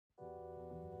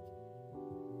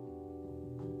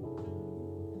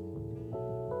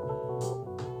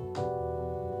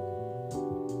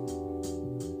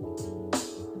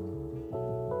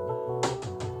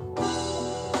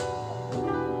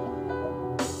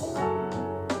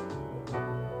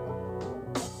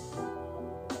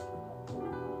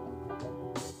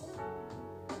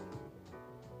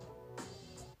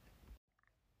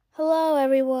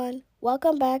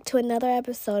Welcome back to another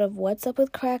episode of What's Up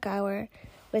with Crack Hour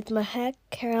with Mahek,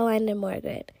 Caroline, and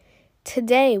Margaret.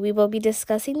 Today, we will be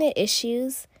discussing the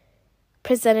issues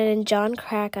presented in John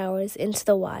Krakauer's Into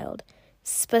the Wild,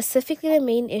 specifically the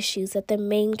main issues that the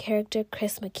main character,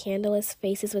 Chris McCandless,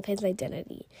 faces with his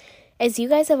identity. As you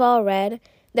guys have all read,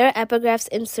 there are epigraphs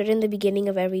inserted in the beginning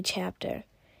of every chapter,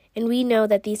 and we know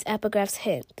that these epigraphs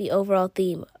hint the overall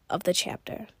theme of the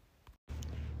chapter.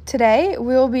 Today,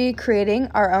 we will be creating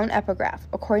our own epigraph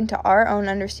according to our own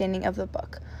understanding of the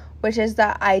book, which is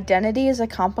that identity is a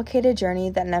complicated journey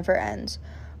that never ends.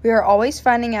 We are always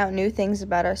finding out new things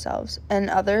about ourselves, and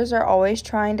others are always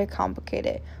trying to complicate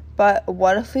it. But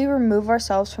what if we remove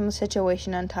ourselves from the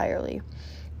situation entirely?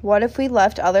 What if we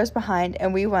left others behind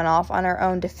and we went off on our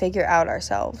own to figure out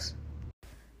ourselves?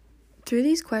 Through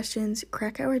these questions,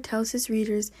 Krakauer tells his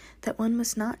readers that one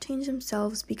must not change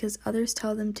themselves because others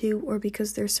tell them to or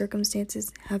because their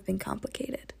circumstances have been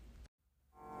complicated.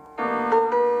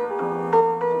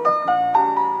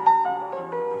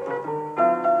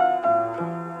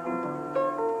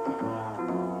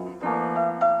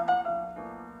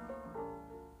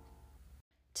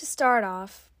 To start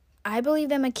off, I believe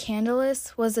that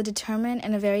McCandless was a determined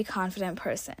and a very confident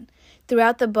person.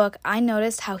 Throughout the book, I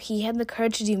noticed how he had the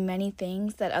courage to do many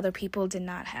things that other people did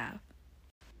not have.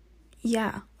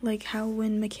 Yeah, like how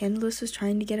when McCandless was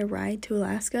trying to get a ride to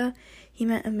Alaska, he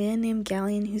met a man named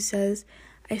Galleon who says,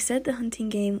 "I said the hunting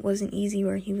game wasn't easy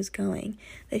where he was going,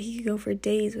 that he could go for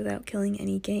days without killing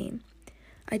any game.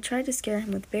 I tried to scare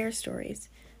him with bear stories,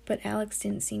 but Alex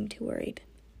didn't seem too worried."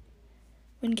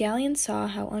 When Galleon saw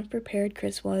how unprepared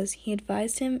Chris was, he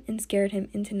advised him and scared him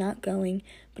into not going,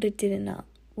 but it did not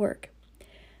work.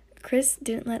 Chris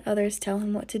didn't let others tell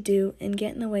him what to do and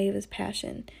get in the way of his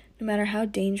passion, no matter how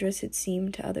dangerous it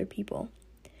seemed to other people.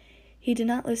 He did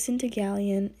not listen to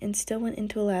Galleon and still went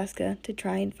into Alaska to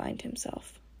try and find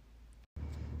himself.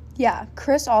 Yeah,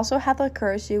 Chris also had the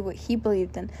courage to do what he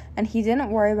believed in, and he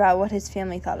didn't worry about what his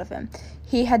family thought of him.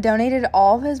 He had donated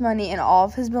all of his money and all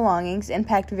of his belongings and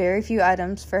packed very few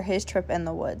items for his trip in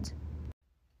the woods.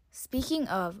 Speaking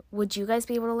of, would you guys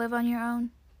be able to live on your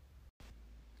own?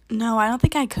 No, I don't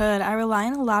think I could. I rely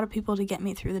on a lot of people to get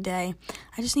me through the day.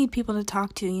 I just need people to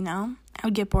talk to, I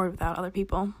would get bored without other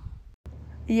people.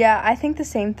 Yeah, I think the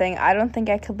same thing. I don't think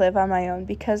I could live on my own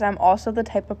because I'm also the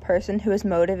type of person who is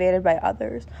motivated by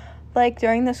others. Like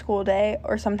during the school day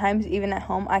or sometimes even at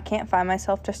home, I can't find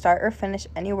myself to start or finish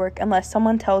any work unless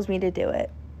someone tells me to do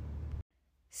it.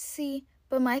 See,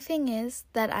 but my thing is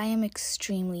that I am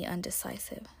extremely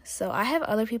undecisive. So I have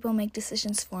other people make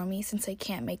decisions for me since I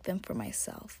can't make them for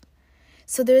myself.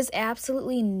 So there's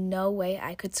absolutely no way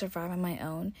I could survive on my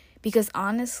own because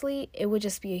honestly, it would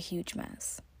just be a huge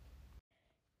mess.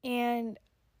 And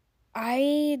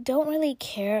I don't really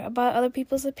care about other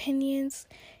people's opinions.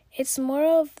 It's more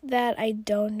of that I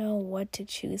don't know what to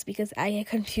choose because I get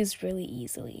confused really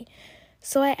easily.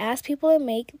 So I ask people to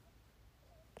make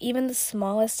even the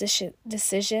smallest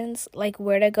decisions, like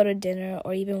where to go to dinner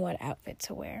or even what outfit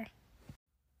to wear.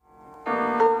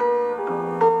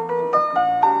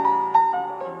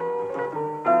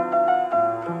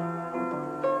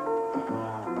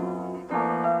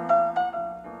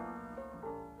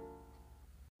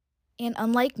 And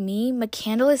unlike me,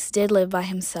 McCandless did live by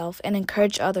himself and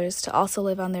encouraged others to also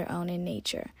live on their own in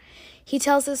nature. He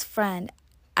tells his friend,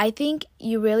 "I think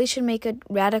you really should make a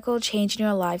radical change in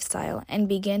your lifestyle and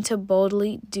begin to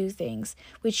boldly do things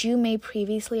which you may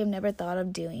previously have never thought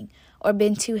of doing or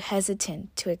been too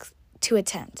hesitant to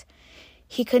attempt."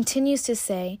 He continues to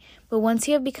say, "But once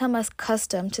you have become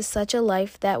accustomed to such a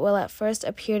life that will at first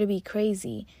appear to be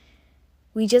crazy,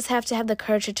 we just have to have the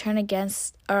courage to turn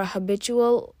against our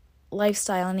habitual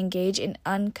lifestyle and engage in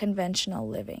unconventional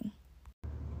living."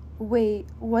 Wait,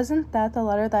 wasn't that the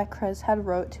letter that Chris had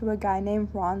wrote to a guy named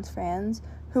Ron Franz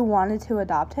who wanted to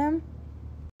adopt him?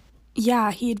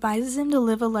 Yeah, he advises him to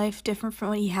live a life different from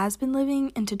what he has been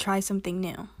living and to try something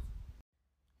new.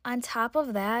 On top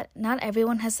of that, not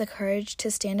everyone has the courage to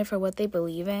stand up for what they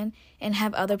believe in and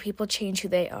have other people change who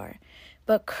they are.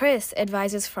 But Chris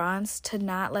advises Franz to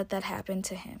not let that happen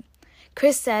to him.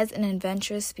 Chris says an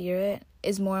adventurous spirit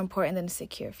is more important than a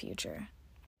secure future.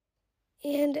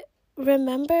 And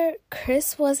remember,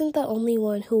 Chris wasn't the only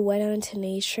one who went out into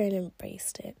nature and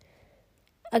embraced it.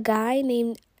 A guy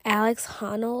named Alex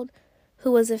Honnold,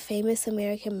 who was a famous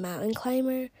American mountain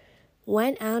climber,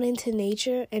 went out into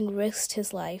nature and risked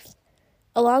his life,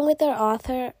 along with our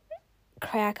author,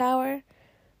 Krakauer,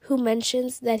 who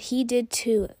mentions that he did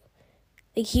too.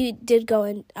 Like, he did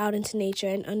go out into nature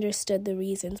and understood the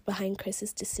reasons behind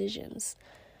Chris's decisions.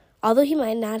 Although he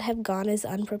might not have gone as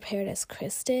unprepared as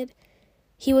Chris did,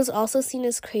 He was also seen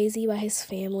as crazy by his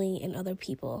family and other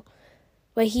people.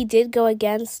 But he did go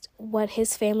against what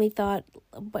his family thought,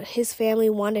 what his family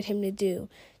wanted him to do,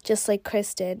 just like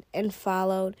Chris did, and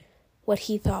followed what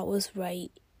he thought was right,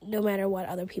 no matter what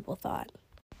other people thought.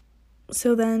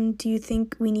 So then, do you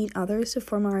think we need others to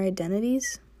form our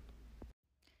identities?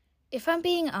 If I'm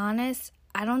being honest,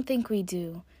 I don't think we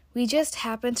do. We just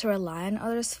happen to rely on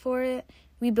others for it.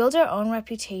 We build our own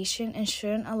reputation and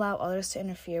shouldn't allow others to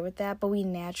interfere with that, but we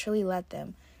naturally let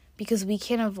them because we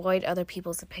can't avoid other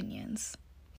people's opinions.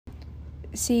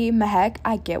 See, Mehek,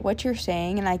 I get what you're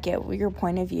saying and I get your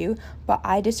point of view, but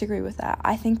I disagree with that.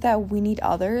 I think that we need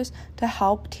others to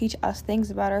help teach us things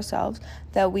about ourselves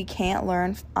that we can't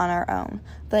learn on our own,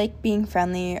 like being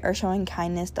friendly or showing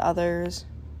kindness to others.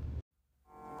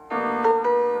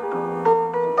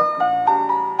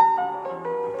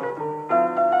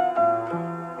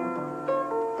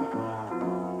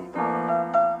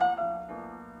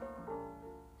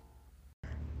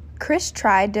 Chris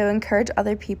tried to encourage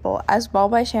other people as well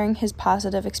by sharing his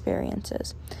positive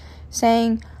experiences,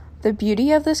 saying, "The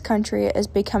beauty of this country is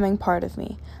becoming part of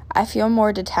me. I feel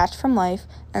more detached from life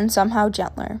and somehow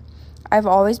gentler. I've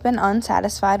always been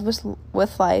unsatisfied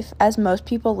with life as most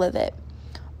people live it.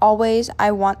 Always,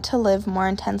 I want to live more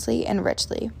intensely and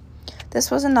richly."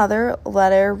 This was another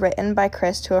letter written by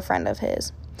Chris to a friend of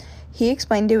his. He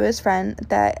explained to his friend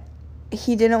that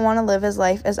he didn't want to live his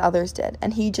life as others did,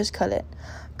 and he just couldn't.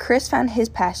 Chris found his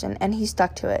passion, and he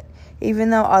stuck to it,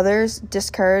 even though others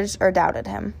discouraged or doubted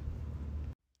him.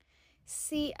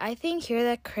 See, I think here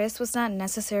that Chris was not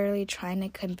necessarily trying to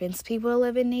convince people to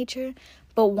live in nature,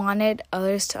 but wanted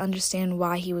others to understand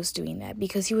why he was doing that,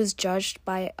 because he was judged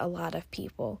by a lot of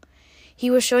people. He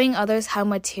was showing others how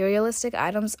materialistic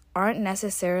items aren't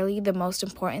necessarily the most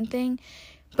important thing,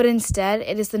 but instead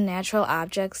it is the natural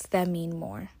objects that mean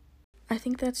more. I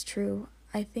think that's true.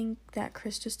 I think that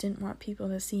Chris just didn't want people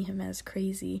to see him as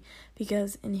crazy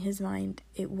because in his mind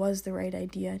it was the right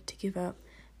idea to give up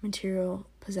material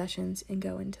possessions and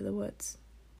go into the woods.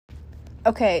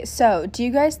 Okay, so do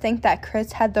you guys think that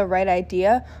Chris had the right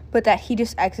idea, but that he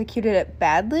just executed it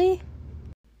badly?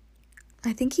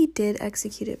 I think he did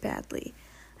execute it badly.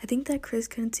 I think that Chris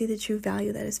couldn't see the true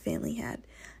value that his family had.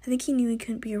 I think he knew he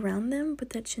couldn't be around them,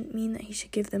 but that shouldn't mean that he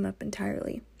should give them up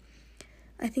entirely.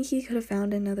 I think he could have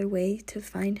found another way to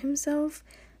find himself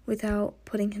without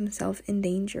putting himself in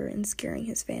danger and scaring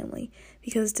his family,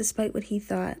 because despite what he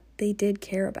thought, they did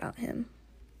care about him.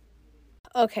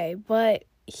 Okay, but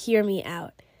hear me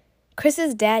out.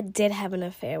 Chris's dad did have an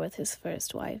affair with his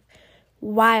first wife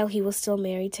while he was still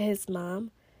married to his mom.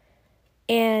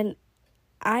 And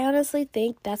I honestly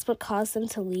think that's what caused them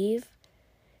to leave.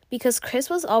 Because Chris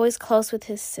was always close with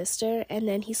his sister, and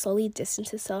then he slowly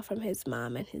distanced himself from his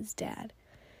mom and his dad.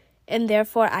 And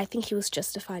therefore, I think he was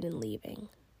justified in leaving.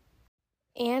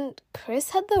 And Chris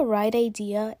had the right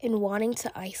idea in wanting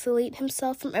to isolate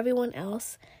himself from everyone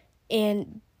else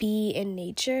and be in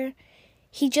nature.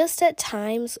 He just at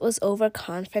times was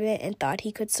overconfident and thought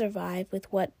he could survive with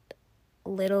what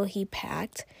little he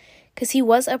packed, because he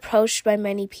was approached by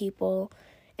many people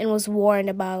and was warned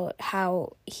about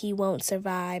how he won't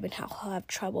survive and how he'll have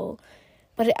trouble.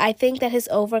 But I think that his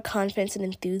overconfidence and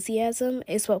enthusiasm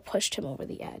is what pushed him over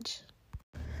the edge.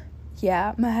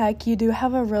 Yeah, Mehek, you do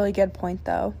have a really good point,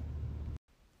 though.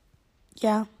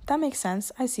 Yeah, that makes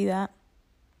sense. I see that.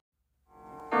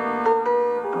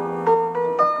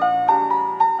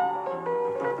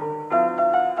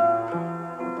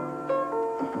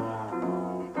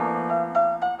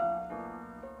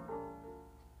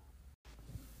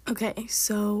 Okay,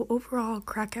 so overall,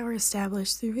 Krakauer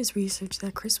established through his research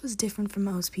that Chris was different from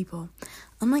most people.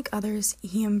 Unlike others,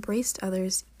 he embraced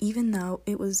others even though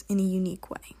it was in a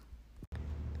unique way.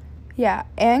 Yeah,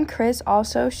 and Chris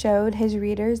also showed his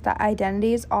readers that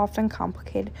identity is often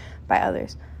complicated by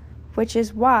others, which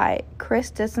is why Chris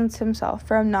distanced himself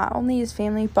from not only his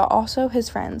family but also his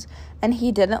friends, and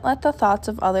he didn't let the thoughts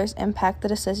of others impact the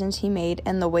decisions he made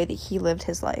and the way that he lived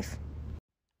his life.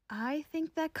 I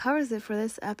think that covers it for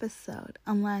this episode.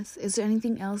 Unless, is there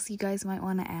anything else you guys might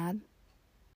want to add?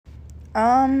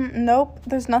 Nope,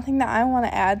 there's nothing that I want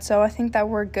to add, so I think that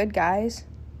we're good, guys.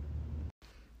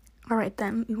 Alright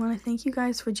then, we want to thank you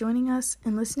guys for joining us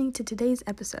and listening to today's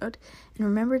episode, and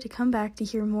remember to come back to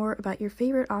hear more about your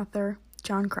favorite author,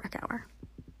 Jon Krakauer.